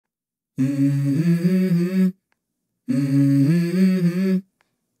Let's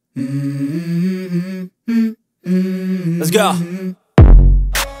go.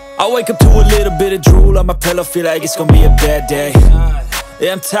 I wake up to a little bit of drool on my pillow, feel like it's gonna be a bad day.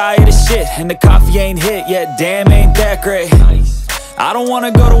 Yeah, I'm tired of shit, and the coffee ain't hit yet, damn, ain't that great. I don't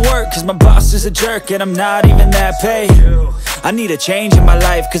wanna go to work, cause my boss is a jerk, and I'm not even that paid. I need a change in my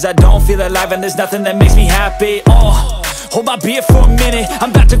life, cause I don't feel alive, and there's nothing that makes me happy. Hold my beer for a minute,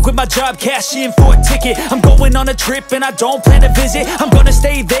 I'm about to quit my job, cash in for a ticket. I'm going on a trip and I don't plan to visit. I'm gonna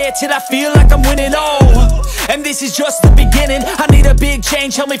stay there till I feel like I'm winning, and this is just the beginning. I need a big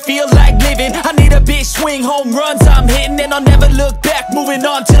change, help me feel like living. I need a big swing, home runs I'm hitting, and I'll never look back, moving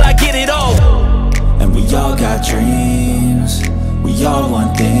on till I get it all. And we all got dreams, we all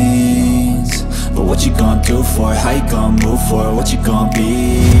want things, but what you gonna do for it? How you gonna move for it? What you gonna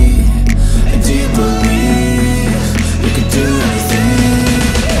be? And do you believe you can do anything?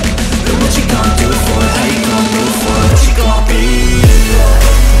 But what you gonna do for it? How you gonna move for it? What you gonna be?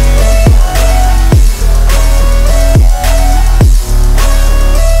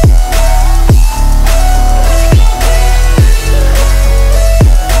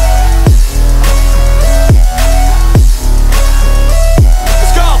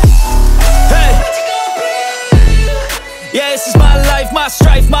 Let's go! Hey! Yeah, this is my life, my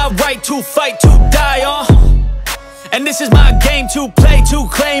strife, my right to fight, to die on. And this is my game to play, to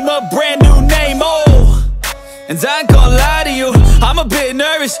claim a brand new name, And I ain't gonna lie to you, I'm a bit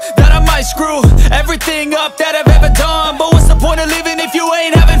nervous that I might screw everything up that I've ever done. But what's the point of living if you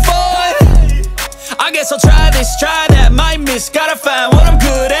ain't having fun? I guess I'll try this, try that, might miss, gotta find what I'm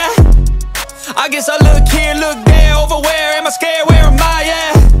good at. I guess I look here, look there, over where am I scared, where am I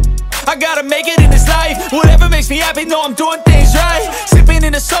at? I gotta make it in this life, whatever makes me happy, know I'm doing things right. Sipping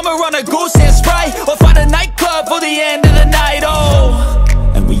in the summer on a goose and Sprite, or find a nightclub for the end of the night,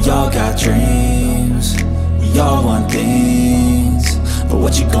 And we all got dreams, we all want things, but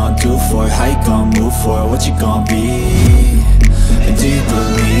what you gonna do for it? How you gonna move for it? What you gonna be? And do you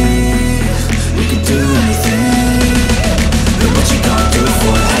believe you can do anything? But what you gonna do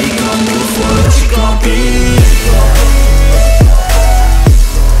for it? How you gonna move for it? What you gonna be?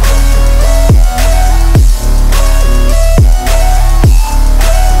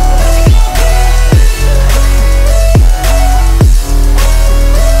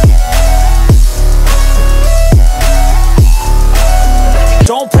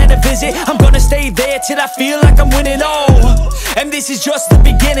 I'm gonna stay there till I feel like I'm winning, and this is just the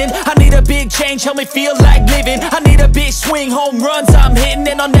beginning. I need a big change, help me feel like living. I need a big swing, home runs I'm hitting,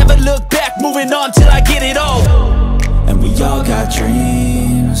 and I'll never look back, moving on till I get it all. And we all got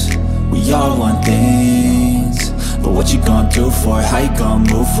dreams, we all want things, but what you gonna do for it? How you gonna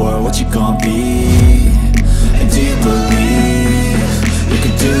move for it? What you gonna be? And do you believe you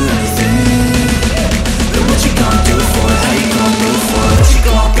can do anything? But what you gonna do for it? How you gonna move for it? What you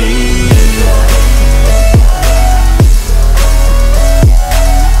gonna be?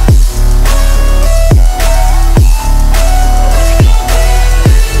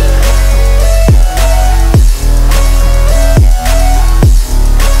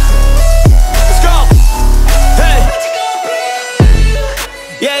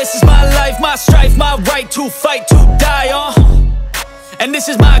 My strife, my right to fight, to die on. And this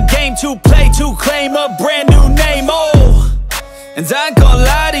is my game to play, to claim a brand new name, And I ain't gonna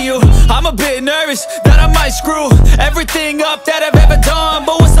lie to you, I'm a bit nervous that I might screw everything up that I've ever done.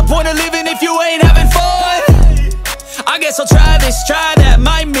 But what's the point of living if you ain't having fun? I guess I'll try this, try that,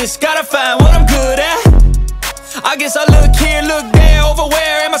 might miss, gotta find what I'm good at. I guess I look here, look there, over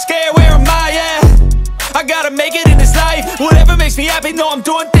where am I scared, where am I at? I gotta make it in this life, whatever makes me happy, know I'm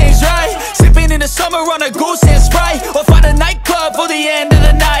doing things right. Sipping in the summer on a goose and Sprite, or find a nightclub for the end of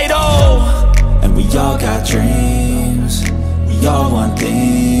the night, And we all got dreams, we all want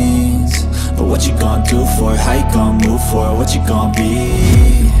things, but what you gonna do for it? How you gonna move for it? What you gonna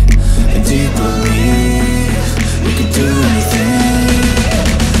be? And do you believe you can do anything?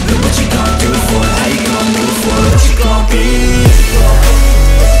 But what you gonna do for it? How you gonna move for it? What you gonna be?